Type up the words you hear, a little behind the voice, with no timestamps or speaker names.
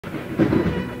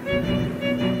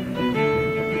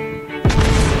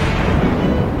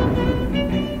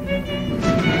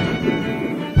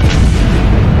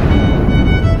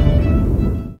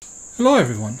Hello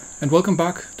everyone, and welcome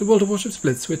back to World of Warships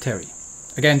Blitz with Terry.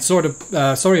 Again,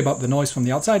 sorry about the noise from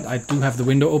the outside. I do have the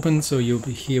window open, so you'll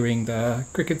be hearing the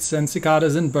crickets and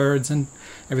cicadas and birds and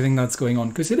everything that's going on,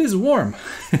 because it is warm.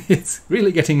 It's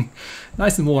really getting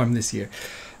nice and warm this year.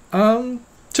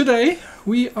 Today,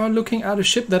 we are looking at a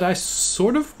ship that I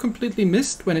sort of completely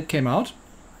missed when it came out,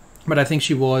 but I think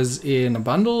she was in a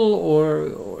bundle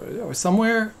or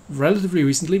somewhere relatively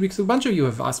recently, because a bunch of you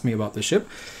have asked me about the ship.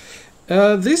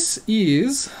 This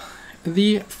is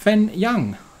the Fen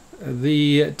Yang,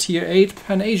 the Tier 8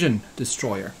 Pan-Asian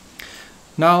destroyer.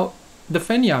 Now, the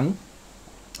Fen Yang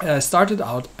started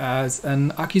out as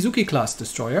an Akizuki-class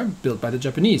destroyer built by the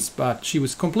Japanese, but she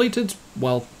was completed,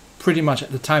 well, pretty much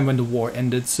at the time when the war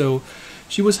ended, so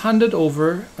she was handed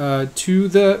over to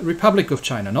the Republic of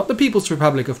China, not the People's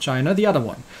Republic of China, the other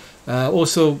one,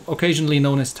 also occasionally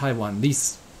known as Taiwan,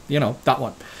 that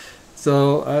one.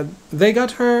 So they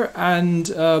got her and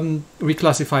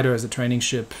reclassified her as a training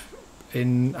ship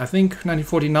in, I think,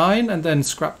 1949, and then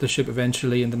scrapped the ship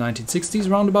eventually in the 1960s,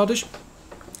 roundaboutish.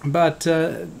 But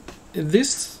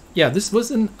this was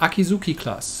an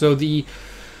Akizuki-class. So the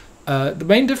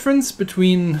main difference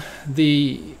between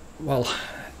the,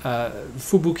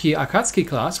 Fubuki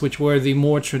Akatsuki-class, which were the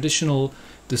more traditional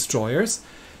destroyers,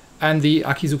 and the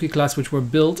Akizuki-class, which were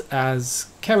built as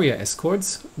carrier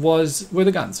escorts, were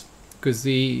the guns. Because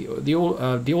the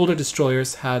older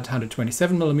destroyers had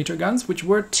 127mm guns, which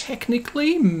were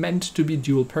technically meant to be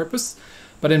dual purpose,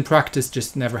 but in practice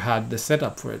just never had the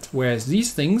setup for it. Whereas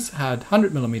these things had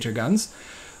 100mm guns,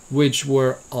 which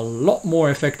were a lot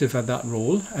more effective at that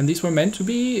role, and these were meant to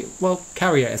be, well,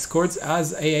 carrier escorts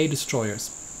as AA destroyers.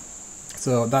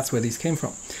 So that's where these came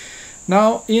from.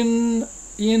 Now, in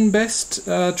best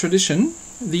tradition,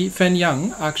 the Fen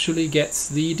Yang actually gets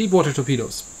the deep water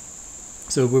torpedoes.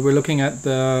 So we were looking at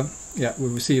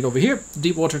we see it over here,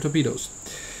 deep water torpedoes,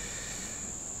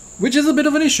 which is a bit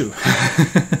of an issue,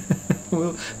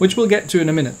 which we'll get to in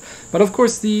a minute. But of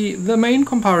course, the main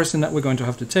comparison that we're going to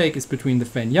have to take is between the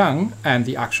Fen Yang and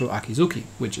the actual Akizuki,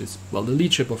 which is, well, the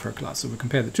lead ship of her class. So we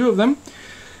compare the two of them.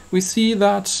 We see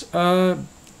that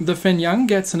the Fen Yang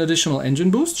gets an additional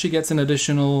engine boost, she gets an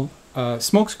additional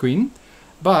smoke screen,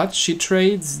 but she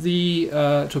trades the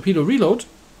torpedo reload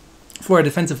for a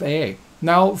defensive AA.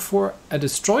 Now, for a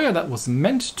destroyer that was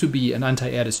meant to be an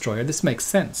anti-air destroyer, this makes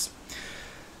sense.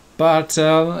 But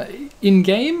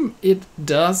in-game, it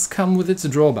does come with its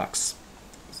drawbacks.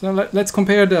 So let's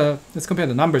compare the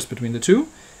numbers between the two.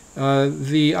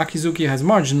 The Akizuki has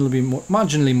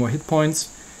marginally more hit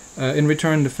points. In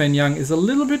return, the Fen Yang is a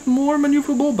little bit more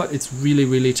maneuverable, but it's really,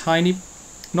 really tiny.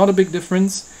 Not a big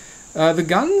difference. The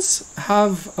guns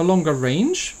have a longer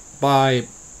range by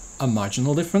a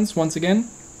marginal difference, once again,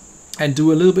 and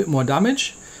do a little bit more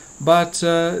damage, but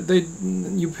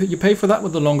you pay for that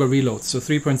with the longer reloads, so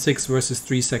 3.6 versus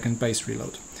 3-second base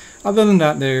reload. Other than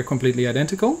that, they're completely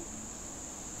identical.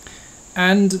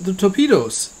 And the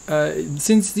torpedoes,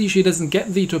 since she doesn't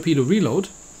get the torpedo reload,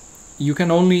 you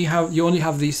only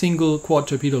have the single quad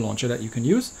torpedo launcher that you can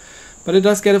use, but it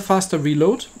does get a faster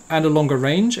reload and a longer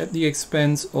range at the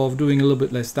expense of doing a little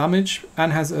bit less damage,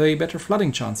 and has a better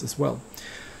flooding chance as well.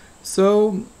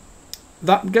 So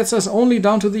that gets us only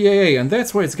down to the AA, and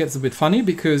that's where it gets a bit funny,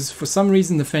 because for some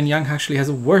reason the Fen Yang actually has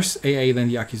a worse AA than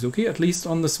the Akizuki, at least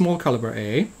on the small caliber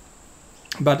AA.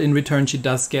 But in return, she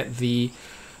does get the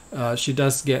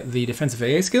defensive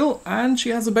AA skill, and she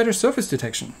has a better surface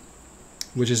detection,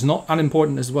 which is not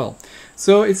unimportant as well.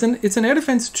 So it's an air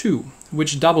defense 2,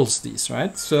 which doubles these,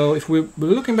 right? So if we're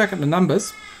looking back at the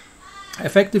numbers,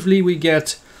 effectively we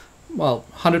get, well,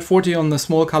 140 on the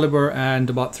small caliber and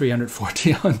about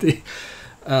 340 on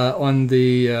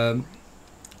the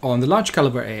large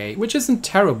caliber AA, which isn't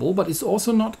terrible, but it's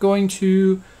also not going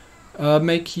to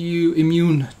make you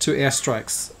immune to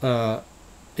airstrikes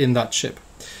in that ship.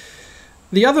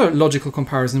 The other logical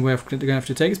comparison we're going to have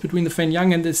to take is between the Fen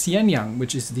Yang and the Fen Yang,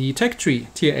 which is the Tech Tree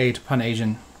Tier 8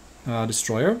 Pan-Asian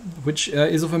destroyer, which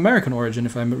is of American origin,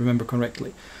 if I remember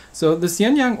correctly. So the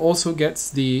Fen Yang also gets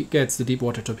the deep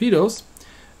water torpedoes.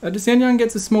 The Fen Yang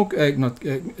gets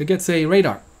gets a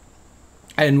radar,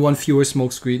 and one fewer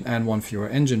smoke screen and one fewer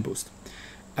engine boost.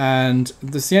 And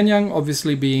the Fen Yang,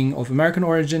 obviously being of American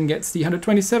origin, gets the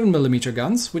 127mm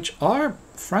guns, which are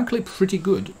frankly pretty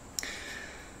good.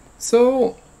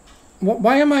 So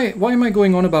why am I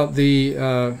going on about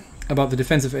the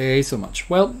defensive AA so much?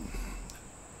 Well,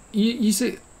 you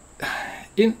see,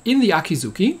 in the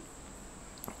Akizuki,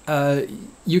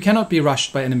 you cannot be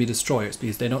rushed by enemy destroyers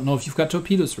because they don't know if you've got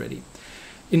torpedoes ready.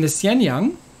 In the Fen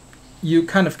Yang, you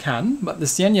kind of can, but the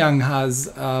Fen Yang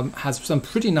has some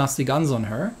pretty nasty guns on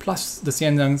her. Plus, the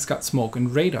Fen Yang's got smoke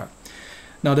and radar.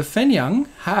 Now, the Fen Yang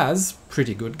has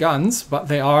pretty good guns, but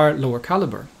they are lower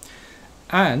caliber.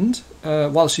 And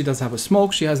while she does have a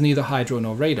smoke, she has neither hydro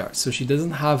nor radar, so she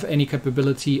doesn't have any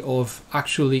capability of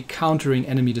actually countering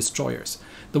enemy destroyers.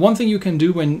 The one thing you can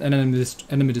do when an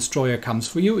enemy destroyer comes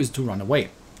for you is to run away.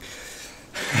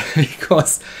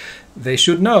 Because they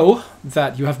should know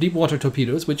that you have deep water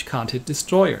torpedoes which can't hit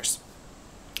destroyers.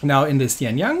 Now in this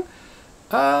Fen Yang,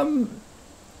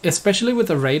 especially with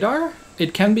the radar,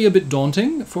 it can be a bit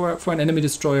daunting for an enemy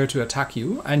destroyer to attack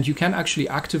you, and you can actually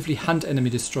actively hunt enemy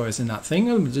destroyers in that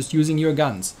thing just using your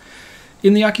guns.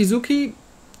 In the Akizuki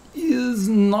is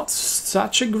not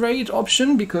such a great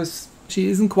option because she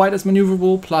isn't quite as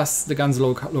maneuverable, plus the guns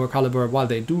lower caliber, while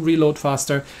they do reload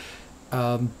faster,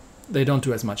 they don't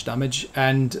do as much damage,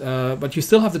 and but you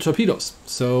still have the torpedoes.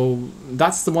 So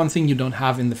that's the one thing you don't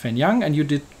have in the Fen Yang, and you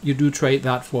do trade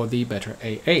that for the better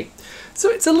AA. So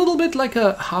it's a little bit like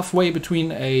a halfway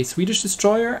between a Swedish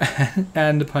destroyer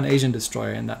and a Pan-Asian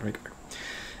destroyer in that regard.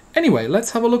 Anyway,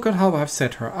 let's have a look at how I've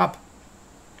set her up.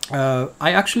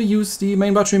 I actually use the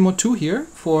main battery mod 2 here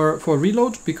for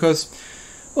reload because,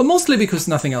 well, mostly because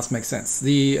nothing else makes sense.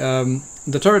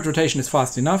 The turret rotation is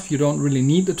fast enough. You don't really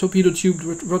need the torpedo tube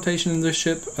rotation in this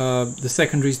ship. The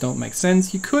secondaries don't make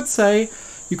sense. You could say,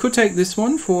 you could take this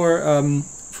one for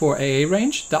AA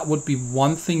range. That would be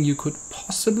one thing you could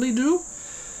possibly do.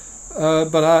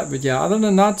 But yeah, other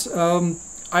than that,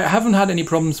 I haven't had any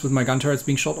problems with my gun turrets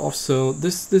being shot off, so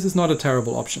this is not a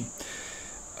terrible option.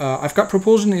 I've got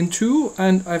propulsion in 2,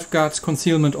 and I've got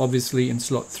concealment obviously in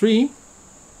slot 3.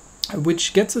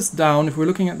 Which gets us down, if we're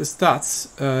looking at the stats,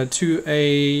 to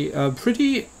a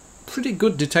pretty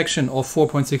good detection of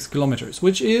 4.6 kilometers,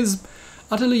 which is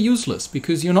utterly useless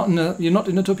because you're not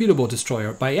in a torpedo boat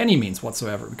destroyer by any means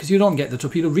whatsoever, because you don't get the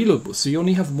torpedo reload boost, so you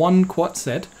only have one quad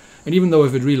set, and even though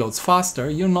if it reloads faster,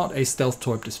 you're not a stealth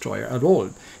torp destroyer at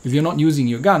all. If you're not using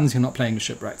your guns, you're not playing the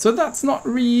ship right. So that's not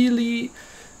really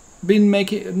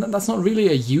that's not really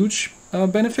a huge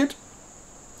benefit.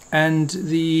 And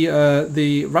the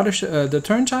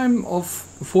turn time of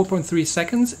 4.3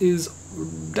 seconds is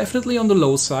definitely on the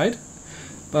low side,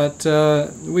 but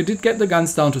we did get the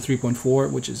guns down to 3.4,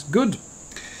 which is good.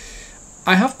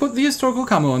 I have put the historical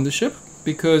camo on the ship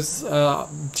because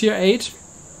tier 8,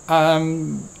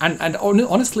 and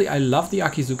honestly, I love the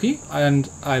Akizuki and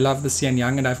I love the Fen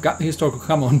Yang, and I've got the historical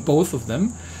camo on both of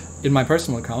them in my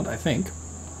personal account, I think.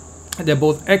 They're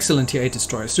both excellent tier 8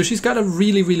 destroyers, so she's got a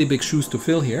really big shoes to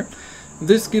fill here.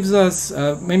 This gives us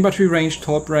main battery range,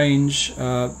 top range,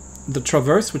 the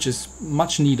traverse, which is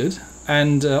much needed,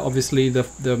 and obviously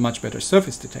the much better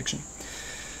surface detection.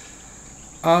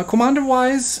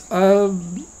 Commander-wise,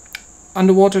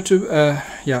 underwater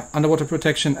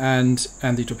protection and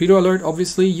the torpedo alert.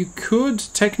 Obviously, you could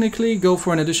technically go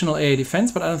for an additional AA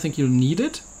defense, but I don't think you'll need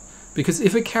it, because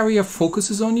if a carrier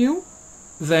focuses on you,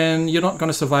 then you're not going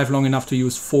to survive long enough to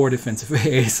use 4 defensive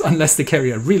AAs unless the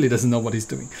carrier really doesn't know what he's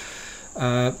doing.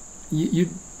 I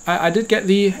did get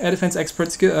the air defense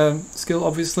expert skill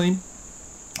obviously,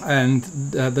 and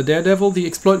the Daredevil. The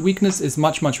exploit weakness is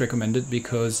much recommended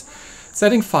because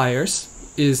setting fires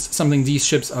is something these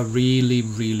ships are really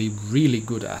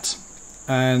good at,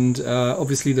 and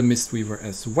obviously the Mistweaver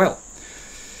as well.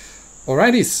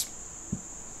 Alrighties.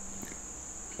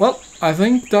 Well, I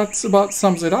think that's about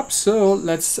sums it up, so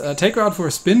let's take her out for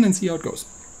a spin and see how it goes.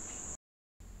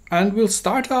 And we'll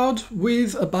start out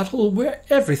with a battle where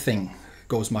everything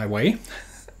goes my way,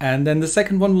 and then the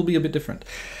second one will be a bit different.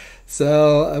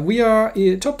 So we are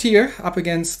top tier up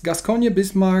against Gascogne,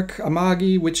 Bismarck,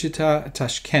 Amagi, Wichita,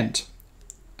 Tashkent.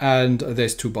 And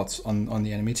there's 2 bots on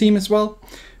the enemy team as well.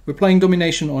 We're playing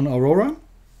Domination on Aurora.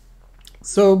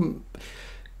 So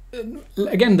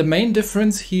again, the main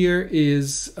difference here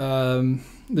is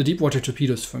the deep water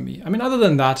torpedoes for me. I mean, other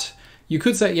than that, you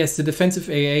could say, yes, the defensive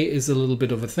AA is a little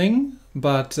bit of a thing,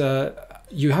 but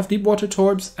you have deep water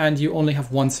torps and you only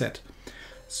have 1 set.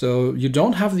 So you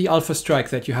don't have the alpha strike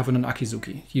that you have on an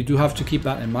Akizuki. You do have to keep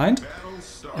that in mind.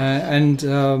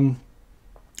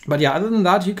 But yeah, other than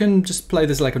that, you can just play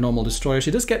this like a normal destroyer.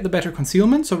 She does get the better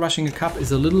concealment, so rushing a cap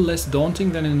is a little less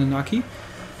daunting than in an Aki.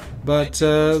 But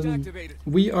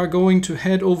we are going to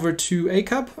head over to A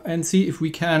cap and see if we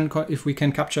can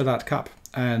capture that cap,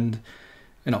 and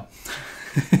you know,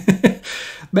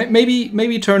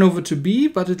 maybe turn over to B.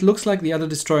 But it looks like the other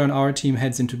destroyer on our team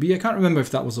heads into B. I can't remember if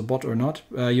that was a bot or not.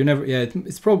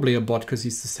 It's probably a bot because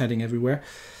he's just heading everywhere.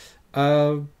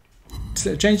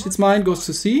 Changed its mind, goes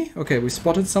to C. Okay, we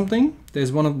spotted something.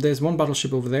 There's one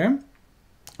battleship over there.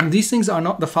 And these things are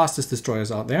not the fastest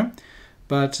destroyers out there.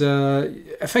 But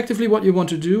effectively what you want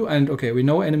to do, and okay, we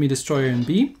know enemy destroyer in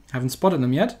B, haven't spotted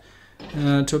them yet.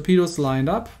 Torpedoes lined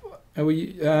up,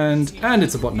 and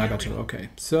it's a bot Nagato. Okay,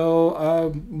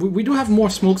 so we do have more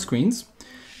smoke screens,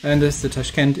 and there's the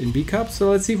Tashkent in B cup.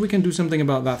 So let's see if we can do something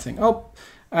about that thing. Oh,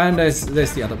 and there's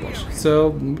the other bot.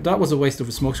 So that was a waste of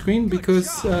a smoke screen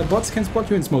because bots can spot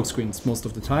you in smoke screens most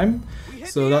of the time.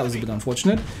 So that was a bit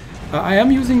unfortunate. I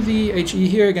am using the HE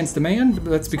here against the main, but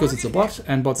that's because it's a bot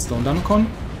and bots don't damacon.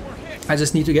 I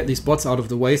just need to get these bots out of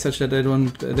the way such that they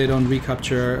don't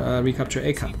recapture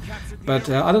A cup. But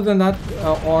other than that,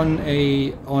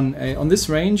 on this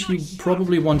range, you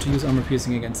probably want to use armor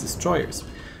piercing against destroyers.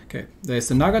 Okay, there's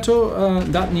the Nagato,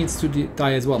 that needs to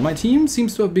die as well. My team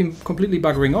seems to have been completely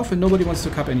buggering off and nobody wants to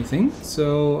cup anything.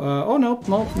 So, oh no,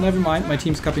 never mind, my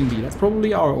team's cupping B. That's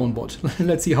probably our own bot.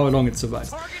 Let's see how long it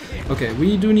survives. Okay,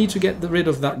 we do need to get rid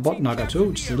of that bot Nagato,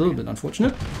 which is a little bit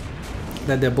unfortunate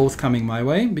that they're both coming my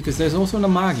way, because there's also an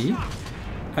Amagi.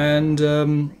 And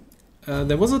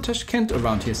there was a Tashkent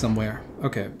around here somewhere.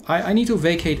 Okay, I need to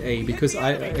vacate A, because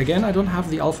I don't have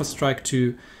the Alpha Strike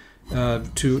to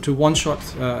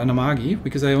one-shot an Amagi,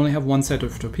 because I only have one set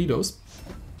of torpedoes.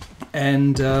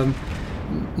 And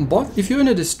if you're in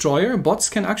a destroyer, bots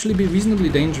can actually be reasonably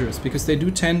dangerous, because they do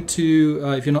tend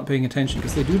to, if you're not paying attention,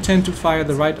 because they do tend to fire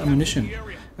the right ammunition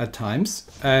at times.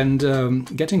 And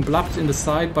getting blapped in the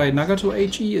side by Nagato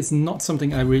HE is not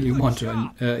something I really want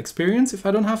to experience if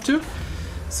I don't have to.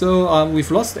 So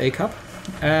we've lost A cup.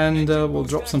 And we'll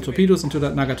drop some torpedoes into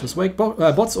that Nagato's wake.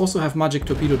 Bots also have magic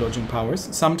torpedo dodging powers,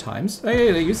 sometimes.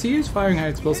 Hey, you see he's firing high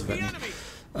explosive at me.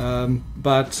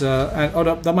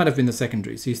 That might have been the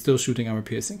secondaries. He's still shooting armor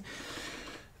piercing.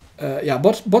 Yeah,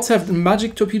 bots have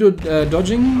magic torpedo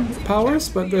dodging powers,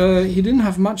 but he didn't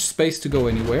have much space to go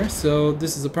anywhere. So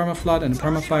this is a permaflood and a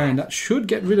permafire, and that should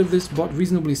get rid of this bot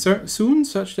reasonably soon,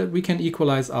 such that we can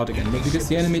equalize out again. But because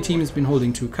the enemy team has been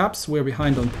holding 2 cups, we're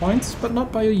behind on points, but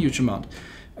not by a huge amount.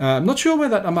 I'm not sure where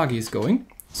that Amagi is going,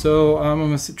 so I'm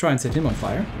going to try and set him on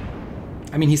fire.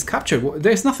 I mean, he's captured.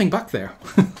 There's nothing back there.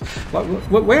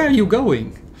 Where are you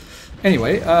going?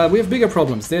 Anyway, we have bigger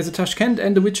problems. There's a Tashkent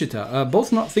and a Wichita.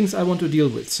 Both not things I want to deal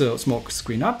with. So smoke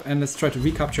screen up, and let's try to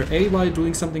recapture A while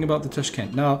doing something about the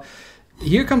Tashkent. Now,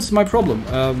 here comes my problem.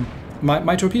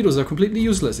 My torpedoes are completely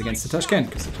useless against the Tashkent,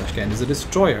 because the Tashkent is a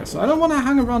destroyer. So I don't want to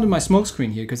hang around in my smoke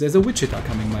screen here, because there's a Wichita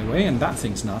coming my way, and that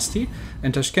thing's nasty.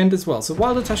 And Tashkent as well. So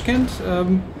while the Tashkent,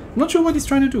 I'm not sure what he's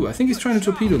trying to do. I think he's trying to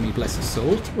torpedo me, bless his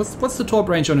soul. What's the top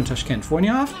range on a Tashkent?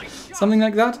 4.5? Something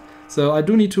like that? So I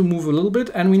do need to move a little bit,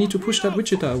 and we need to push that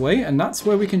Wichita away, and that's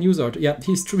where we can use our... Yeah,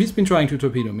 he's been trying to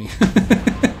torpedo me.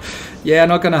 Yeah,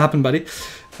 not gonna happen, buddy.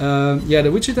 Yeah,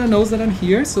 the Wichita knows that I'm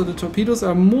here, so the torpedoes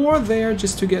are more there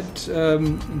just to get...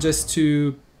 just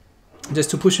to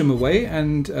push him away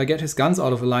and get his guns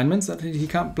out of alignment, so that he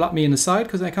can't blot me in the side,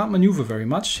 because I can't maneuver very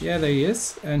much. Yeah, there he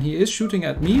is, and he is shooting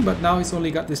at me, but now he's only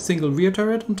got this single rear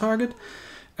turret on target.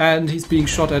 And he's being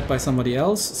shot at by somebody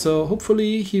else, so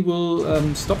hopefully he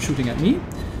will stop shooting at me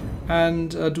and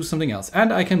do something else.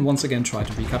 And I can once again try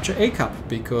to recapture A cup,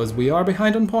 because we are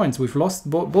behind on points. We've lost,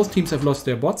 both teams have lost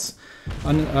their bots,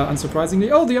 unsurprisingly.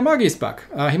 Oh, the Amagi is back.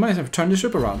 He might have turned the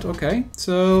ship around. Okay,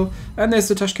 so, and there's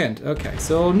the Tashkent. Okay,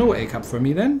 so no A cup for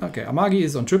me then. Okay, Amagi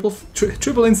is on triple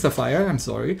insta-fire, I'm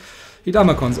sorry. He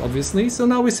damacons, obviously, so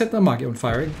now we set the Amagi on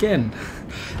fire again.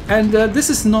 And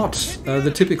this is not the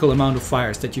typical amount of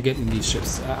fires that you get in these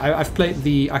ships. I've played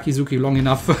the Akizuki long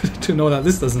enough to know that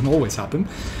this doesn't always happen.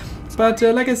 But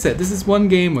like I said, this is one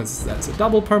game that's a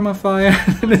double perma-fire,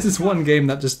 and this is one game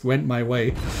that just went my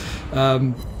way.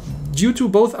 Due to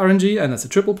both RNG, and that's a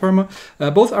triple perma,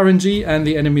 both RNG and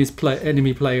the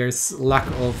enemy players' lack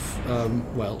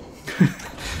of, well...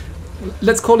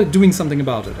 Let's call it doing something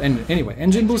about it. And anyway,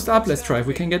 engine boost up, let's try if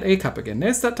we can get A cup again.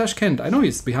 There's that Tashkent. I know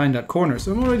he's behind that corner,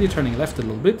 so I'm already turning left a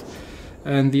little bit.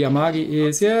 And the Amagi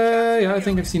is, yeah, I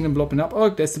think I've seen him blopping up. Oh,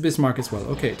 there's the Bismarck as well.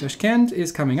 Okay, Tashkent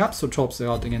is coming up, so torps are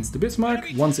out against the Bismarck.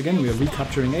 Once again, we are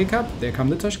recapturing A cup. There come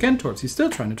the Tashkent torps. He's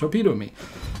still trying to torpedo me.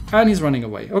 And he's running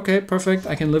away. Okay, perfect.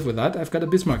 I can live with that. I've got a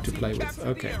Bismarck to play with.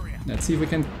 Okay, let's see if we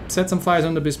can set some fires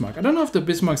on the Bismarck. I don't know if the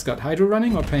Bismarck's got Hydro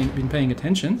running or been paying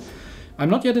attention. I'm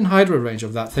not yet in Hydro range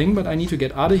of that thing, but I need to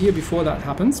get out of here before that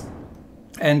happens.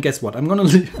 And guess what? I'm gonna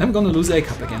lose A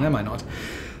cup again, am I not?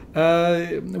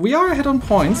 We are ahead on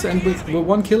points, and we're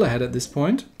 1 kill ahead at this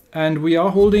point. And we are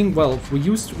holding, well, we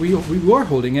were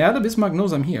holding, yeah, the Bismarck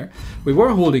knows I'm here. We were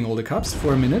holding all the cups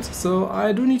for a minute, so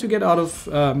I do need to get out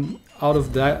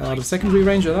of secondary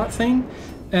range of that thing.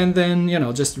 and then, you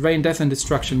know, just rain death and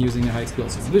destruction using a high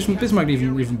explosive. Bismarck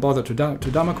didn't even bother to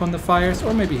Damacon the fires,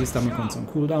 or maybe his Damacon's on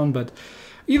cooldown, but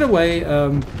either way,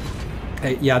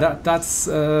 yeah, that's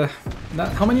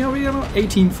how many are we now?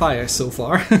 18 fires so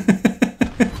far.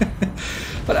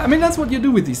 But I mean, that's what you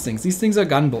do with these things. These things are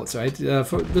gunboats, right?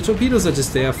 The torpedoes are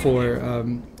just there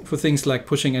for things like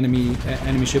pushing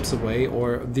enemy ships away,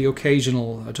 or the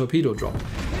occasional torpedo drop.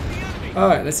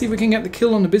 Alright, let's see if we can get the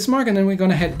kill on the Bismarck, and then we're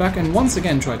gonna head back and once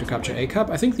again try to capture A Cup.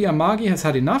 I think the Amagi has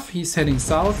had enough. He's heading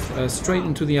south, straight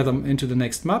into the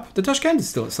next map. The Tashkent is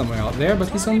still somewhere out there, but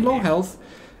he's on low health,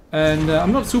 and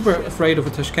I'm not super afraid of a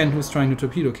Tashkent who's trying to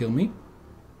torpedo kill me.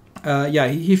 Yeah,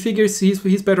 he figures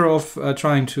he's better off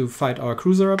trying to fight our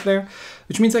cruiser up there,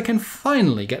 which means I can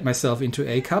finally get myself into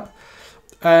A Cup.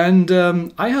 And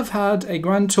I have had a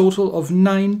grand total of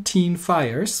 19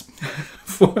 fires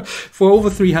for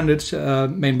over 300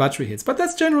 main battery hits. But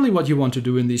that's generally what you want to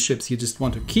do in these ships. You just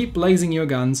want to keep blazing your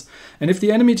guns. And if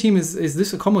the enemy team is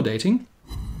this accommodating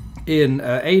in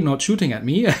A, not shooting at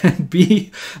me, and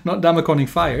B, not Damaconing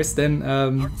fires, then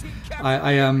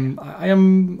I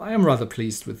am rather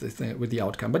pleased with the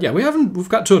outcome. But yeah, we've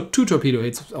got two torpedo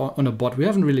hits on a bot. We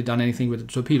haven't really done anything with the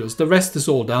torpedoes. The rest is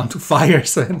all down to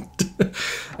fires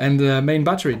and main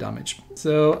battery damage.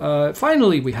 So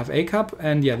finally we have A Cup,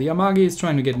 and yeah, the Amagi is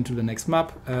trying to get into the next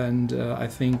map, and I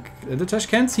think the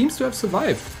Tashkent seems to have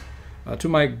survived, to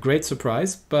my great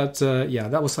surprise. But yeah,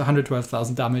 that was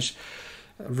 112,000 damage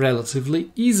relatively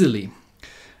easily.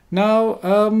 Now,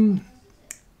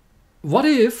 what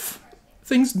if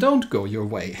things don't go your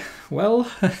way? Well,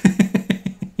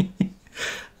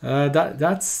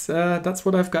 that's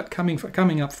what I've got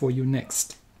coming up for you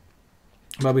next.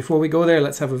 But before we go there,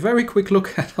 let's have a very quick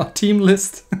look at our team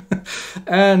list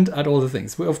and at all the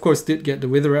things. We of course did get the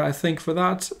Witherer, I think, for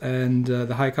that, and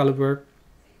the high caliber.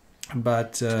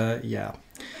 But yeah.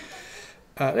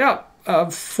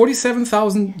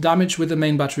 47,000 damage with the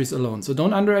main batteries alone. So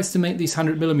don't underestimate these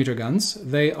 100mm guns.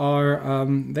 They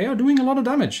are doing a lot of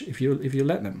damage if you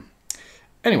let them.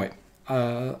 Anyway,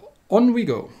 on we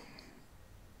go.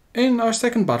 In our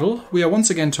second battle, we are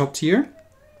once again top tier,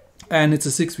 and it's a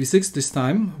 6v6 this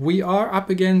time. We are up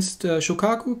against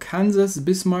Shokaku, Kansas,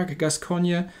 Bismarck,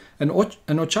 Gascogne, and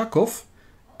Ochakov,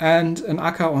 and an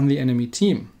Akka on the enemy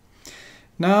team.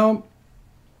 Now,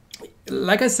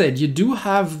 like I said, you do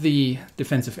have the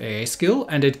defensive AA skill,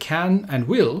 and it can and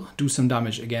will do some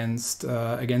damage against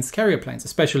carrier planes,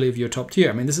 especially if you're top tier.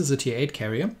 I mean, this is a tier 8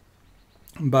 carrier,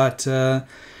 but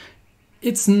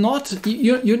it's not,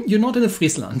 you're not in a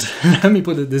Friesland. Let me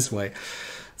put it this way.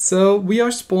 So we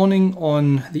are spawning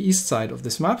on the east side of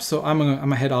this map, so I'm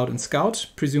gonna head out and scout,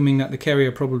 presuming that the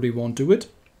carrier probably won't do it.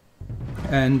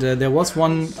 And there was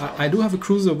one. I do have a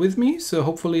cruiser with me, so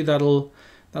hopefully that'll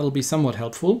be somewhat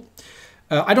helpful.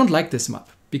 I don't like this map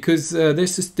because there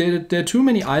are too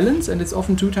many islands, and it's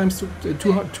often too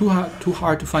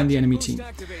hard to find the enemy team.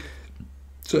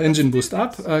 So engine boost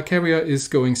up, carrier is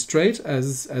going straight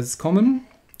as common,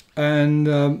 and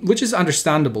which is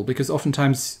understandable because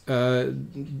oftentimes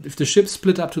if the ships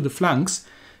split up to the flanks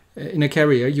in a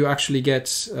carrier, you actually get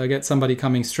somebody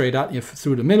coming straight at you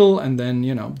through the middle, and then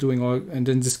and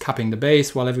then just capping the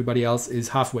base while everybody else is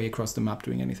halfway across the map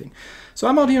doing anything. So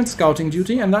I'm out here on scouting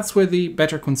duty, and that's where the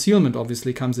better concealment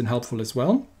obviously comes in helpful as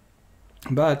well.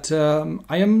 But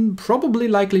I am probably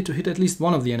likely to hit at least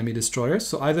one of the enemy destroyers,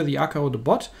 so either the Akka or the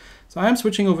bot. So I am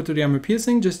switching over to the armor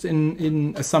piercing, just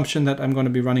in assumption that I'm going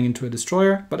to be running into a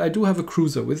destroyer. But I do have a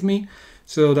cruiser with me,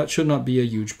 so that should not be a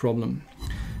huge problem.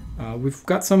 We've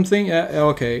got something.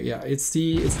 Okay, yeah, it's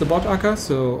the bot Akka.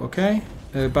 So okay,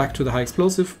 back to the high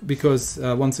explosive, because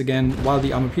once again, while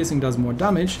the armor piercing does more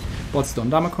damage, bots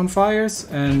don't Damacon fires.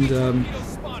 And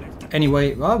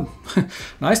anyway, well,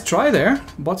 nice try there.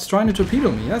 Bots trying to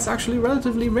torpedo me. That's actually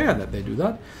relatively rare that they do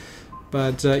that.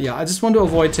 But yeah, I just want to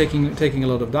avoid taking a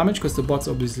lot of damage, because the bot's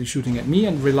obviously shooting at me,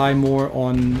 and rely more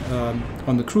on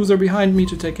the cruiser behind me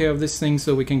to take care of this thing,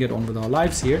 so we can get on with our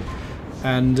lives here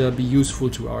and be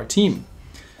useful to our team.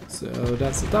 So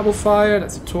that's a double fire,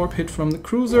 that's a torp hit from the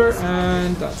cruiser,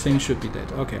 and that thing should be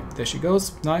dead. Okay, there she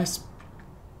goes, nice.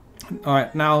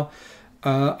 Alright, now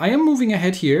I am moving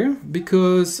ahead here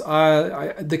because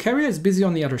the carrier is busy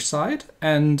on the other side,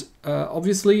 and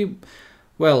obviously,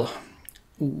 well,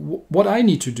 what I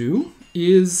need to do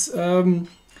is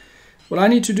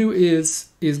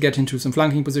get into some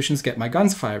flanking positions, get my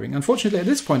guns firing. Unfortunately, at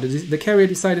this point, the carrier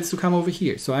decided to come over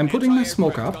here. So I'm putting my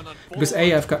smoke up, because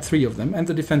A, I've got 3 of them, and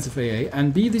the defensive AA,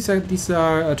 and B, these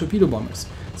are torpedo bombers.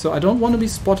 So I don't want to be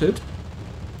spotted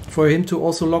for him to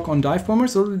also lock on dive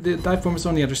bombers. So the dive bombers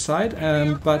on the other side,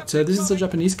 but this is a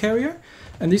Japanese carrier,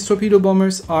 and these torpedo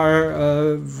bombers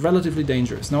are relatively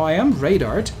dangerous. Now I am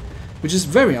radared, which is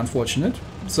very unfortunate.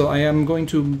 So I am going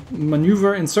to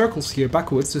maneuver in circles here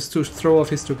backwards just to throw off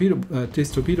his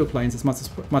torpedo planes as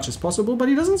much as possible, but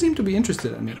he doesn't seem to be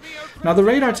interested in me. Now the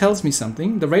radar tells me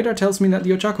something. The radar tells me that the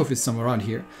Ochakov is somewhere around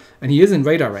here, and he is in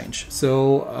radar range.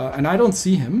 So, and I don't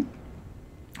see him,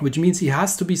 which means he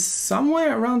has to be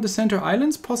somewhere around the center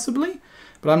islands, possibly,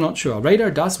 but I'm not sure.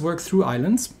 Radar does work through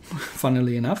islands,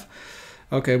 funnily enough.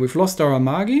 Okay, we've lost our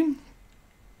Amagi.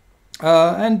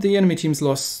 And the enemy team's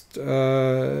lost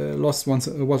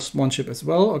one ship as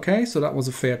well. Okay, so that was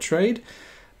a fair trade.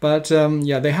 But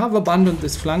yeah, they have abandoned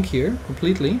this flank here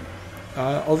completely.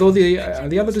 Although the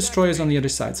other destroyer is on the other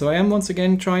side. So I am once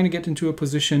again trying to get into a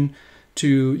position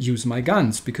to use my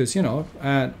guns. Because, you know,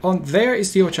 on there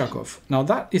is the Ochakov. Now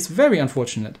that is very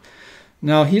unfortunate.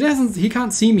 Now he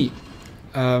can't see me.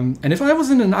 And if I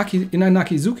was in an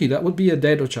Akizuki, that would be a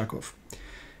dead Ochakov,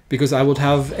 because I would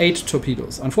have 8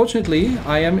 torpedoes. Unfortunately,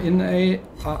 I am in a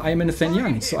Fen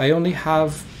Yang, so I only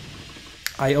have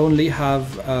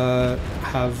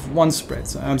one spread.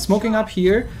 So I'm smoking up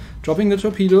here, dropping the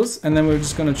torpedoes, and then we're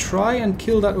just gonna try and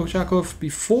kill that Ochakov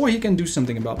before he can do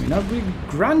something about me. Now, it'd be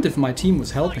grand if my team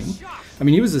was helping. I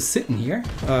mean, he was just sitting here,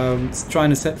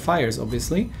 trying to set fires,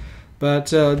 obviously.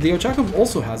 But the Ochakov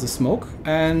also has a smoke,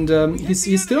 and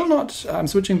he's still not... I'm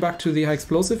switching back to the high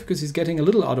explosive because he's getting a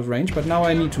little out of range, but now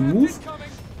I need to move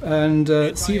and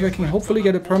see if I can hopefully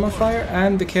get a permafire,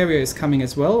 and the carrier is coming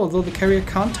as well, although the carrier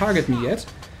can't target me yet.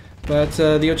 But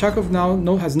the Ochakov now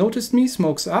has noticed me,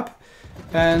 smokes up,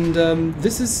 and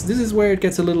this is where it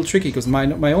gets a little tricky, because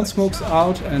my own smoke's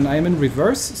out and I am in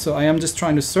reverse, so I am just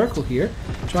trying to circle here,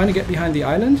 trying to get behind the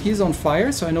island. He's on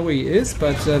fire, so I know where he is,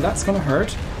 but that's gonna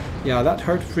hurt. Yeah, that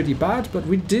hurt pretty bad, but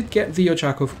we did get the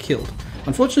Ochakov killed.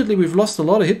 Unfortunately, we've lost a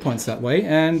lot of hit points that way,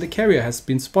 and the carrier has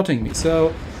been spotting me.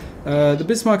 So the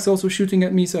Bismarck's also shooting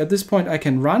at me, so at this point I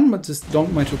can run, but just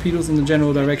donk my torpedoes in the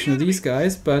general direction of these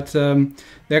guys. But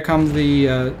there come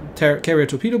the carrier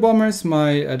torpedo bombers.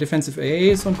 My defensive AA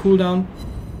is on cooldown,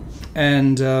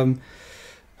 and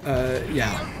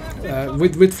yeah,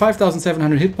 with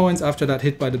 5,700 hit points after that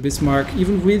hit by the Bismarck,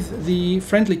 even with the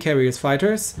friendly carriers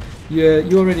fighters,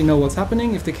 you already know what's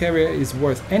happening. If the carrier is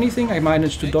worth anything, I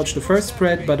managed to dodge the first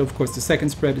spread, but of course the second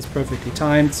spread is perfectly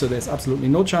timed, so there's absolutely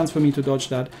no chance for me to dodge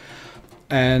that.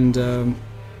 And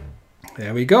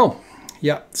there we go.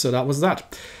 Yeah, so that was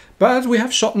that. But we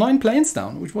have shot 9 planes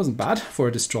down, which wasn't bad for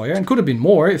a destroyer, and could have been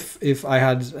more if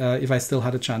I still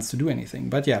had a chance to do anything.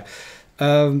 But yeah.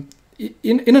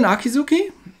 In an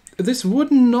Akizuki, this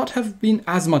would not have been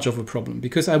as much of a problem,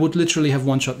 because I would literally have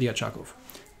one-shot the Ochakov,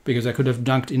 because I could have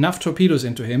dunked enough torpedoes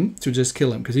into him to just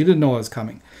kill him, because he didn't know I was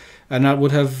coming, and that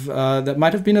would have that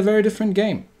might have been a very different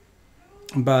game.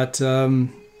 But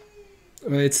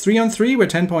it's 3-on-3. We're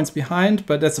 10 points behind,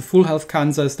 but that's a full health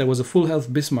Kansas. There was a full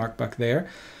health Bismarck back there,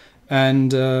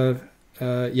 and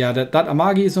yeah, that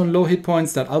Amagi is on low hit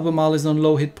points. That Albemarle is on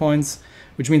low hit points,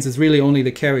 which means it's really only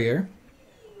the carrier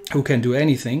who can do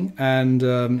anything, and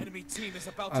yeah,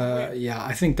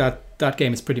 I think that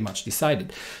game is pretty much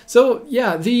decided. So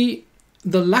yeah, the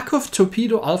lack of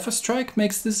torpedo alpha strike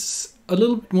makes this a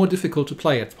little bit more difficult to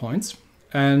play at points,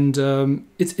 and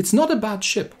it's not a bad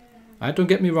ship. Right? Don't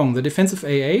get me wrong. The defensive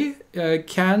AA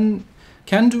can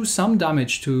do some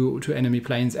damage to enemy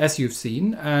planes, as you've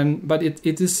seen, but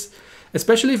it is,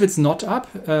 especially if it's not up,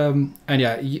 and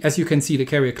yeah, as you can see, the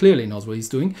carrier clearly knows what he's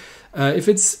doing.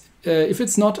 If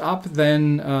it's not up,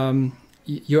 then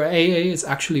your AA is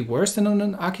actually worse than on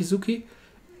an Akizuki,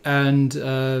 and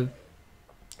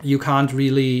you can't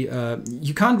really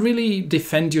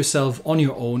defend yourself on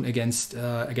your own against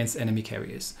enemy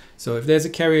carriers. So if there's a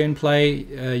carrier in play,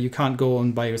 you can't go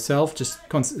on by yourself, just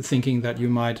thinking that you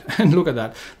might. And look at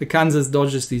that, the Kansas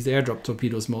dodges these airdrop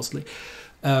torpedoes mostly.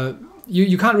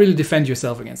 You can't really defend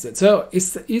yourself against it. So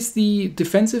is the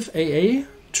defensive AA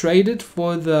traded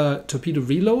for the torpedo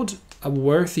reload a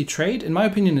worthy trade? In my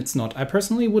opinion, it's not. I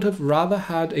personally would have rather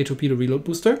had a torpedo reload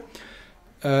booster,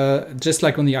 just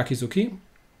like on the Akizuki.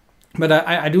 But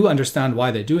I do understand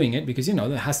why they're doing it, because, you know,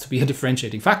 there has to be a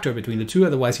differentiating factor between the two.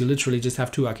 Otherwise, you literally just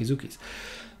have 2 Akizukis.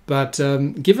 But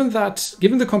given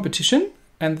the competition,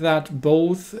 and that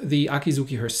both the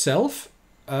Akizuki herself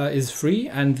is free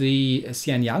and the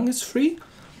Fen Yang is free,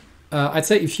 I'd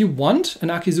say if you want an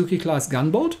Akizuki-class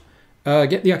gunboat,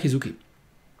 get the Akizuki.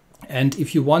 And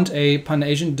if you want a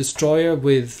Pan-Asian destroyer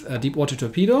with deep water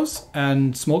torpedoes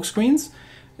and smoke screens,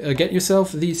 get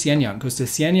yourself the Fen Yang, because the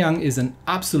Fen Yang is an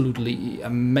absolutely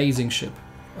amazing ship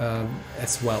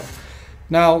as well.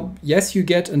 Now, yes, you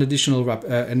get an additional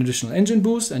engine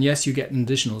boost, and yes, you get an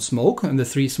additional smoke, and the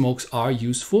 3 smokes are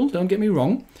useful, don't get me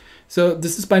wrong. So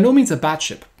this is by no means a bad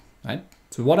ship, right?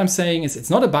 So what I'm saying is it's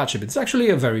not a bad ship, it's actually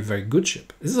a very, very good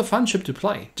ship. This is a fun ship to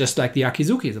play, just like the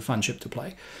Akizuki is a fun ship to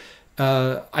play.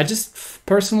 I just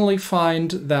personally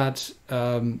find that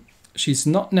she's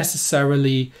not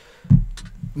necessarily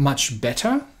much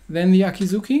better than the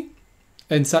Akizuki,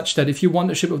 and such that if you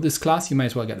want a ship of this class, you may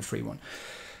as well get a free one.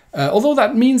 Although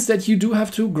that means that you do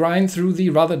have to grind through the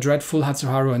rather dreadful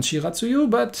Hatsuharu and Shiratsuyu,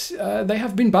 but they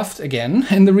have been buffed again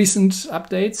in the recent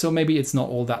update, so maybe it's not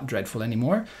all that dreadful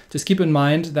anymore. Just keep in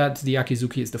mind that the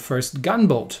Akizuki is the first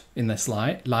gunboat in this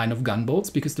line of gunboats,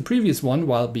 because the previous one,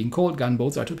 while being called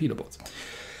gunboats, are torpedo boats.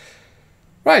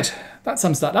 Right, that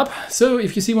sums that up. So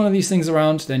if you see one of these things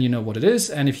around, then you know what it is.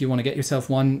 And if you want to get yourself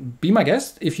one, be my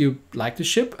guest. If you like the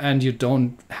ship and you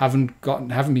haven't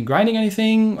been grinding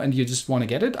anything and you just want to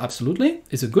get it, absolutely,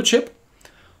 it's a good ship.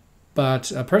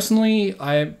 But personally,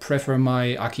 I prefer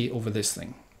my Aki over this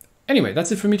thing. Anyway,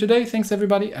 that's it for me today. Thanks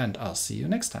everybody, and I'll see you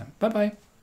next time. Bye bye.